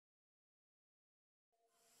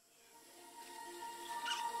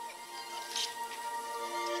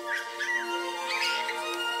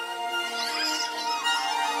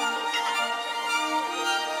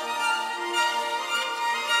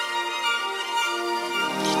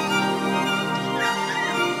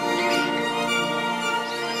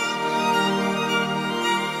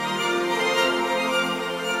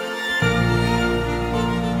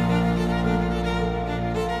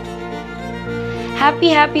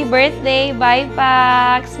Happy birthday, Bai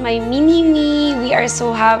Pax, my mini-me. We are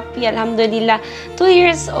so happy. Alhamdulillah, 2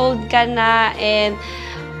 years old ka na and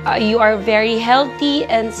you are very healthy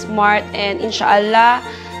and smart, and inshallah,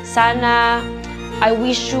 sana I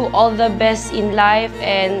wish you all the best in life,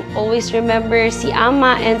 and always remember si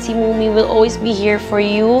Ama and si Mumi will always be here for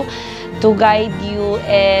you to guide you,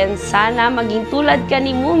 and sana maging tulad ka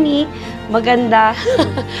ni Mumi, maganda,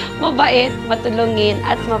 mabait, matulungin,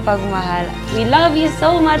 at mapagmahal. We love you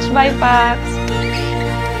so much, Bai Pax!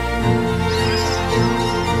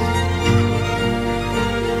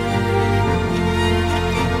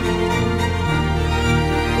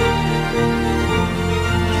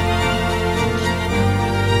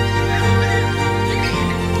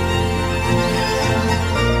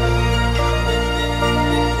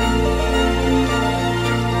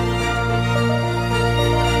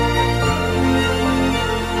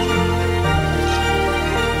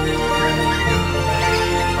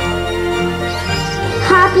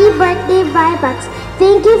 Happy birthday, Bai Pax.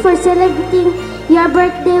 Thank you for celebrating your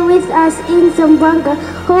birthday with us in Zamboanga.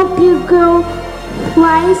 Hope you grow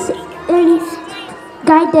wise and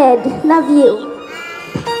guided. Love you.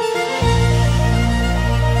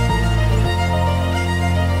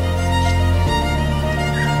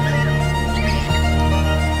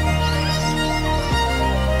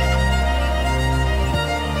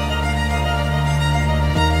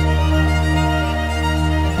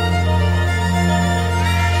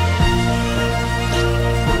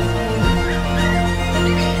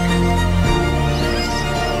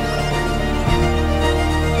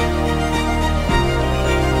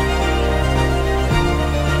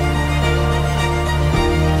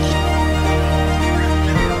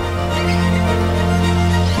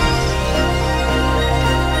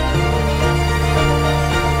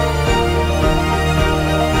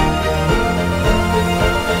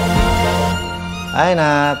 Hi,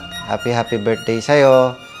 Nak. Happy birthday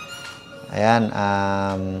sa'yo. Ayan,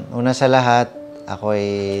 una sa lahat,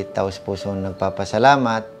 ako'y taus-pusong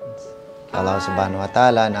nagpapasalamat Allah subhanahu wa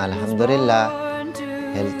ta'ala na alhamdulillah,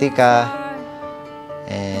 healthy ka.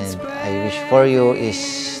 And I wish for you is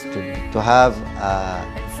to have a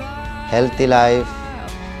healthy life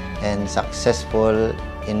and successful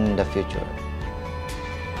in the future.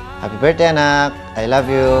 Happy birthday, anak. I love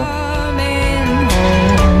you.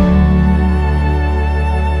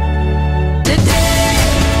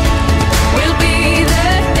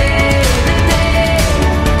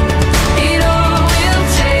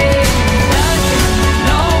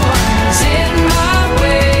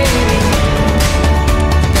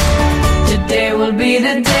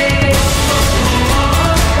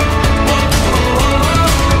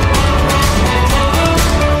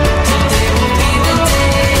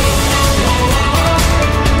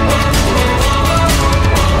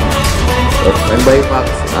 And Bai Pax,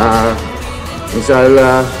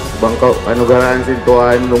 inshallah, bangkaw kanugaraan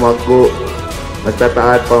sintuan, lumago,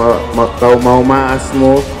 nagtataat pa maumaas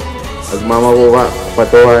mo, agmamakuha,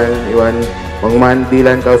 patuhan, iwan,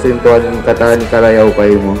 mangmandilan ka sintuan, kataan kalayaw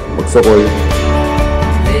kayo mo, magsukol.